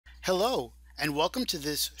Hello, and welcome to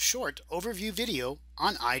this short overview video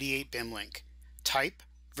on Ideate BIMLink, Type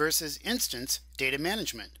versus Instance Data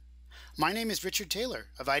Management. My name is Richard Taylor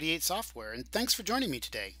of Ideate Software, and thanks for joining me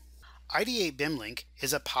today. Ideate BIMLink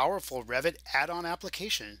is a powerful Revit add-on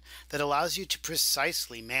application that allows you to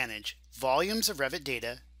precisely manage volumes of Revit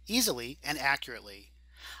data easily and accurately.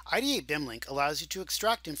 Ideate BIMLink allows you to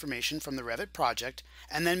extract information from the Revit project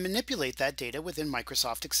and then manipulate that data within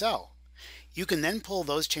Microsoft Excel. You can then pull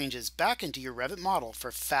those changes back into your Revit model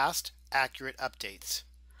for fast, accurate updates.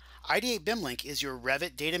 Ideate BIMLink is your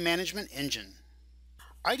Revit data management engine.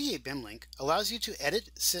 Ideate BIMLink allows you to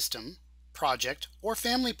edit system, project, or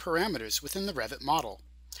family parameters within the Revit model.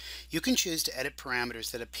 You can choose to edit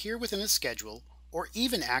parameters that appear within a schedule or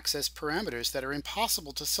even access parameters that are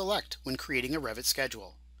impossible to select when creating a Revit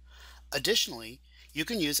schedule. Additionally, you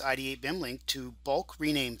can use Ideate BIMLink to bulk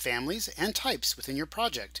rename families and types within your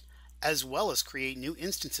project, as well as create new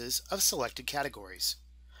instances of selected categories.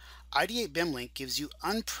 Ideate BIMLink gives you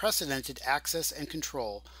unprecedented access and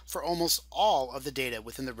control for almost all of the data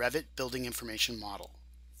within the Revit building information model.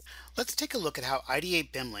 Let's take a look at how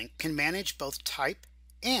Ideate BIMLink can manage both type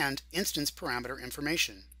and instance parameter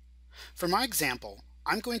information. For my example,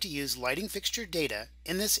 I'm going to use lighting fixture data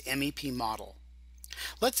in this MEP model.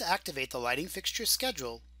 Let's activate the lighting fixture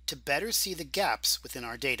schedule to better see the gaps within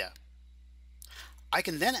our data. I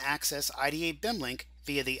can then access Ideate BIMLink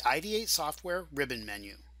via the Ideate Software ribbon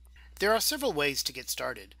menu. There are several ways to get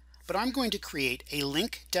started, but I'm going to create a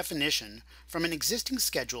link definition from an existing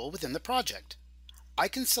schedule within the project. I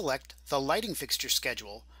can select the lighting fixture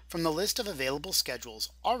schedule from the list of available schedules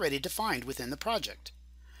already defined within the project.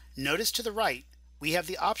 Notice to the right, we have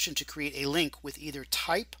the option to create a link with either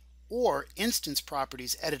type or instance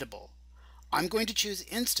properties editable. I'm going to choose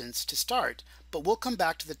instance to start, but we'll come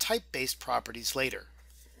back to the type-based properties later.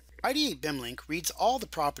 Ideate BIMLink reads all the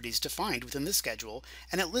properties defined within the schedule,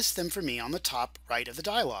 and it lists them for me on the top right of the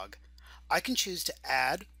dialog. I can choose to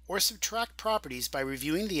add or subtract properties by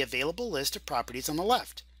reviewing the available list of properties on the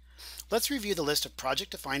left. Let's review the list of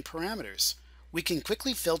project-defined parameters. We can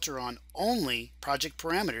quickly filter on only project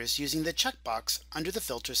parameters using the checkbox under the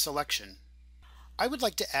filter selection. I would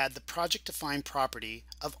like to add the project-defined property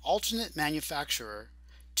of alternate manufacturer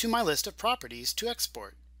to my list of properties to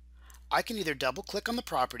export. I can either double-click on the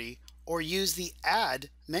property or use the Add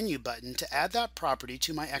menu button to add that property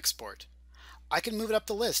to my export. I can move it up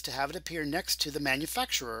the list to have it appear next to the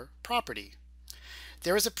manufacturer property.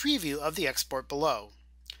 There is a preview of the export below.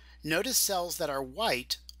 Notice cells that are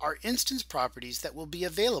white are instance properties that will be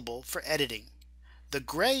available for editing. The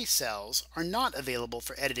gray cells are not available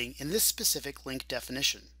for editing in this specific link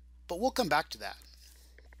definition, but we'll come back to that.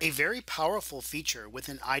 A very powerful feature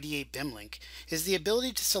within Ideate BIMLink is the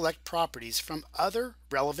ability to select properties from other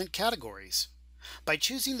relevant categories. By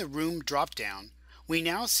choosing the Room dropdown, we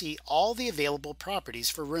now see all the available properties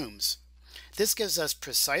for rooms. This gives us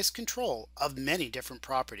precise control of many different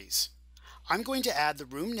properties. I'm going to add the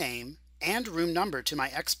room name and room number to my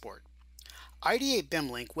export. Ideate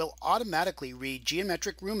BIMLink will automatically read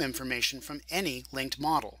geometric room information from any linked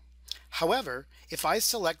model. However, if I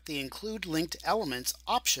select the Include Linked Elements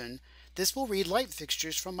option, this will read light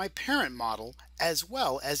fixtures from my parent model as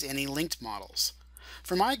well as any linked models.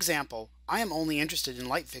 For my example, I am only interested in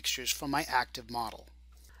light fixtures from my active model.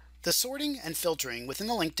 The sorting and filtering within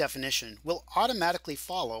the link definition will automatically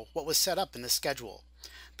follow what was set up in the schedule,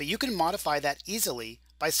 but you can modify that easily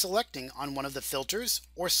by selecting on one of the Filters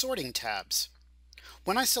or Sorting tabs.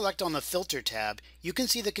 When I select on the Filter tab, you can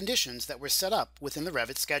see the conditions that were set up within the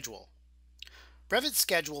Revit schedule. Revit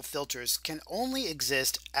schedule filters can only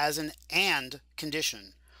exist as an AND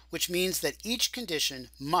condition, which means that each condition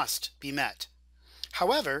must be met.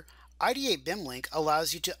 However, Ideate BIMLink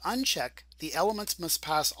allows you to uncheck the elements must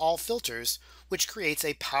pass all filters, which creates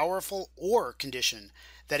a powerful OR condition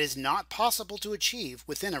that is not possible to achieve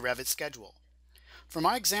within a Revit schedule. For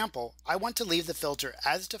my example, I want to leave the filter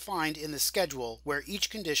as defined in the schedule where each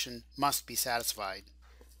condition must be satisfied.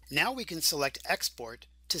 Now we can select Export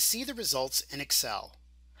to see the results in Excel.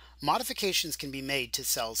 Modifications can be made to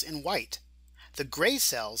cells in white. The gray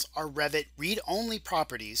cells are Revit read-only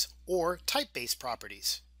properties or type-based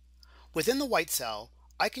properties. Within the white cell,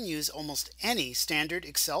 I can use almost any standard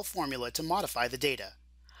Excel formula to modify the data.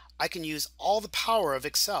 I can use all the power of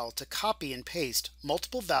Excel to copy and paste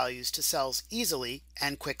multiple values to cells easily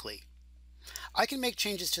and quickly. I can make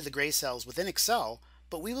changes to the gray cells within Excel,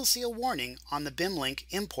 but we will see a warning on the BIMLink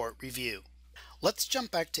import review. Let's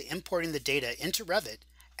jump back to importing the data into Revit,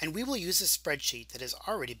 and we will use a spreadsheet that has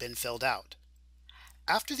already been filled out.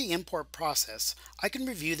 After the import process, I can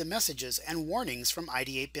review the messages and warnings from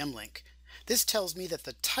Ideate BIMLink. This tells me that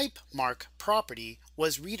the type mark property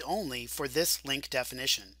was read-only for this link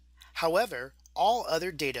definition. However, all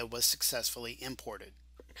other data was successfully imported.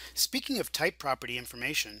 Speaking of type property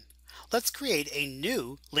information, let's create a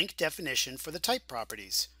new link definition for the type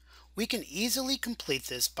properties. We can easily complete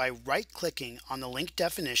this by right-clicking on the link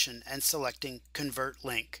definition and selecting Convert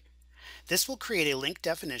Link. This will create a link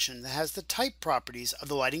definition that has the type properties of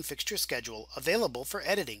the lighting fixture schedule available for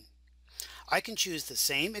editing. I can choose the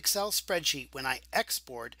same Excel spreadsheet when I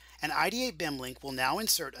export, and Ideate BIMLink will now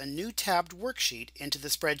insert a new tabbed worksheet into the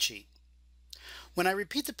spreadsheet. When I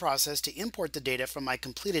repeat the process to import the data from my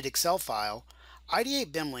completed Excel file,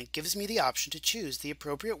 Ideate BIMLink gives me the option to choose the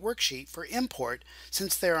appropriate worksheet for import,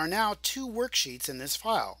 since there are now 2 worksheets in this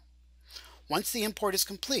file. Once the import is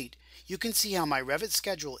complete, you can see how my Revit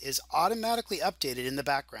schedule is automatically updated in the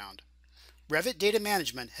background. Revit data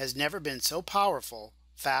management has never been so powerful,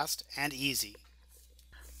 fast, and easy.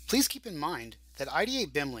 Please keep in mind that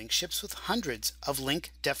Ideate BIMLink ships with hundreds of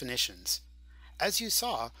link definitions. As you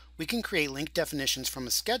saw, we can create link definitions from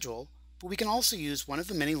a schedule, but we can also use one of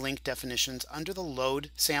the many link definitions under the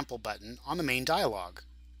Load Sample button on the main dialog.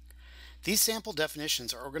 These sample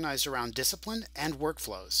definitions are organized around discipline and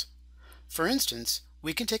workflows. For instance,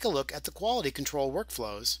 we can take a look at the quality control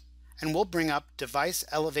workflows, and we'll bring up device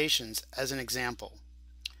elevations as an example.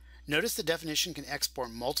 Notice the definition can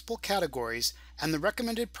export multiple categories and the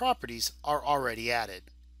recommended properties are already added.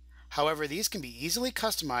 However, these can be easily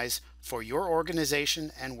customized for your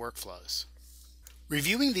organization and workflows.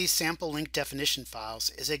 Reviewing these sample link definition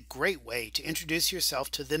files is a great way to introduce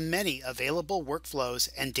yourself to the many available workflows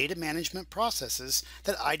and data management processes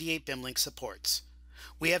that Ideate BIMLink supports.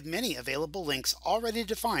 We have many available links already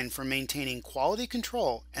defined for maintaining quality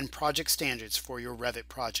control and project standards for your Revit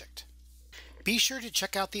project. Be sure to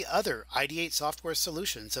check out the other Ideate software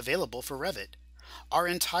solutions available for Revit. Our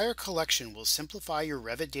entire collection will simplify your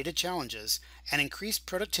Revit data challenges and increase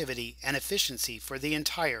productivity and efficiency for the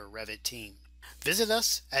entire Revit team. Visit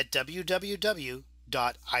us at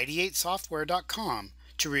www.ideatesoftware.com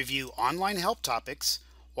to review online help topics,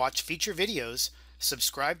 watch feature videos,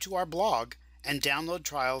 subscribe to our blog, and download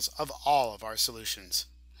trials of all of our solutions.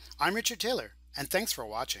 I'm Richard Taylor, and thanks for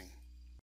watching.